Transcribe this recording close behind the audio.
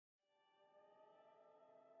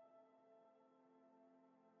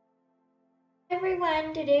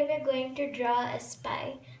everyone, today we're going to draw a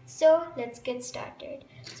spy. So let's get started.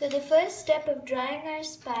 So the first step of drawing our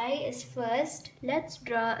spy is first, let's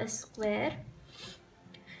draw a square.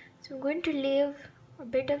 So I'm going to leave a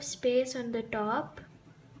bit of space on the top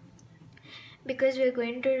because we're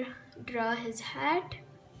going to draw his hat.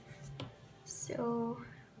 So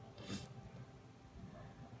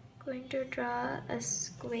going to draw a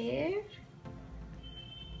square.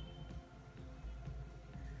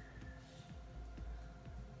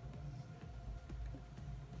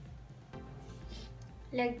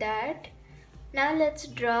 Like that. Now let's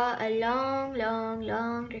draw a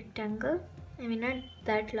long rectangle. I mean, not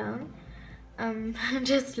that long,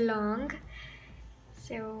 just long.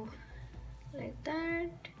 So like that.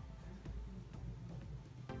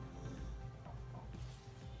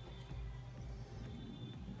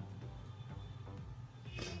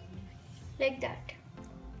 Like that.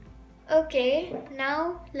 Okay,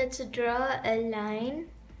 now let's draw a line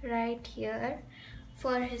right here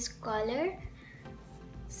for his collar.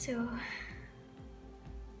 So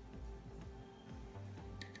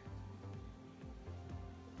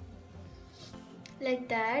like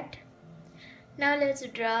that. Now let's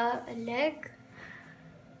draw a leg.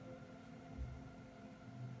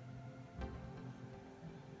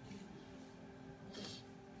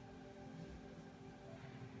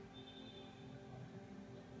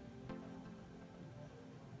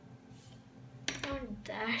 Not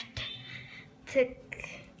that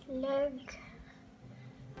thick leg,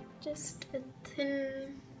 just a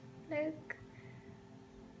thin leg.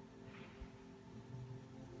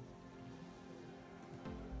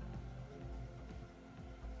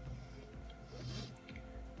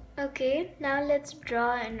 Okay, now let's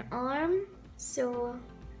draw an arm. So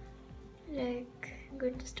like I'm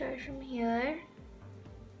going to start from here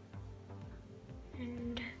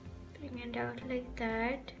and bring it out like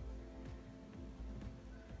that.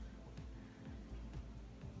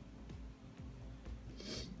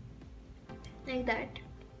 Like that.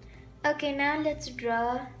 Okay, now let's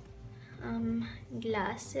draw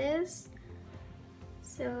glasses.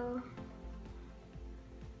 So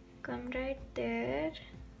come right there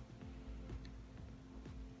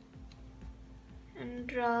and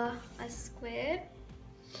draw a square.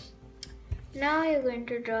 Now you're going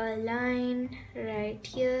to draw a line right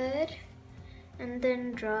here and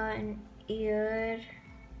then draw an ear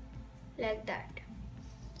like that.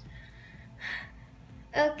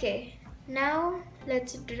 Okay, now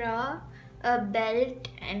let's draw a belt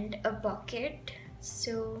and a pocket.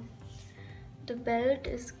 So the belt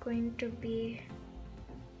is going to be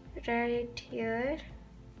right here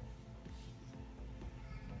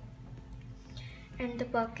and the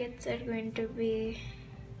pockets are going to be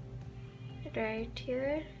right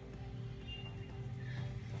here.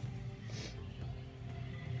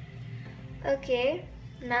 Okay,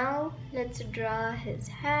 now let's draw his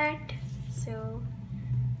hat. So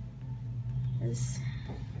let's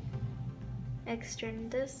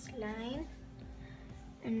extend this line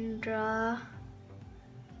and draw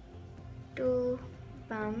two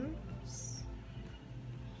bumps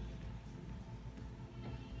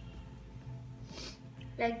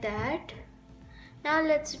like that. Now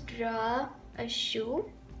let's draw a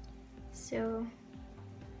shoe. So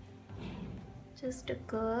just a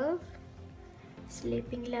curve,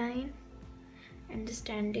 sleeping line and a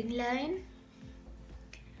standing line.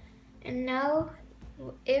 And now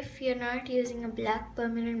if you're not using a black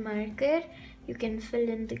permanent marker, you can fill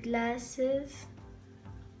in the glasses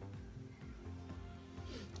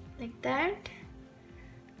like that.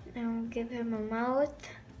 Now give him a mouth,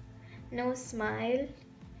 no smile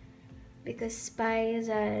because spies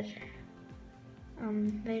are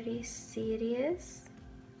very serious.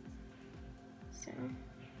 So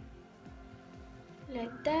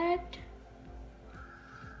like that.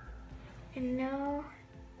 And now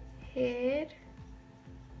here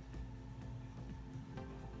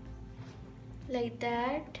like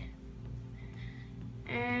that,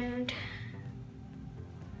 and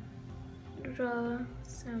draw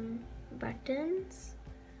some buttons.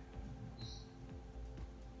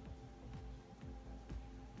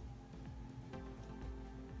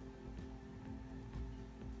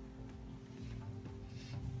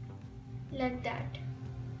 Like that.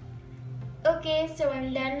 Okay, so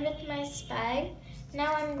I'm done with my spy.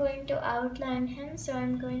 Now I'm going to outline him. So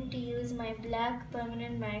I'm going to use my black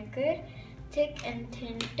permanent marker, thick and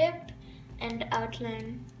thin tip, and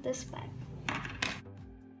outline the spy.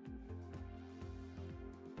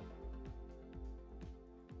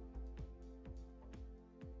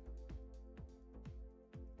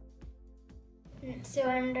 So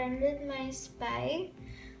I'm done with my spy.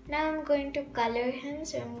 Now I'm going to color him,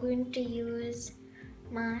 so I'm going to use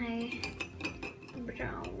my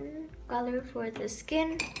brown color for the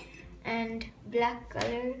skin and black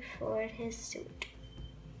color for his suit.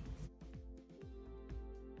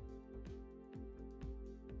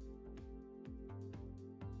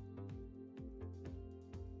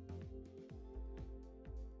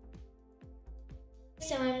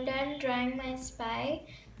 So I'm done drawing my spy.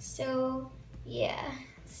 So yeah,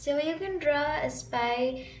 so you can draw a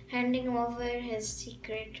spy handing over his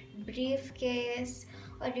secret briefcase,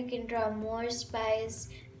 or you can draw more spies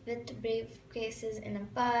with briefcases in a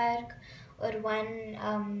park, or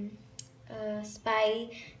one spy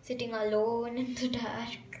sitting alone in the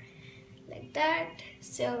dark, like that.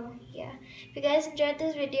 So yeah, if you guys enjoyed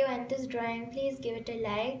this video and this drawing, please give it a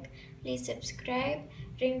like, please subscribe,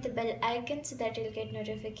 ring the bell icon so that you'll get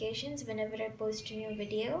notifications whenever I post a new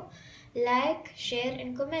video. Like, share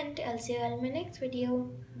and comment. I'll see you all in my next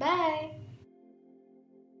video. Bye.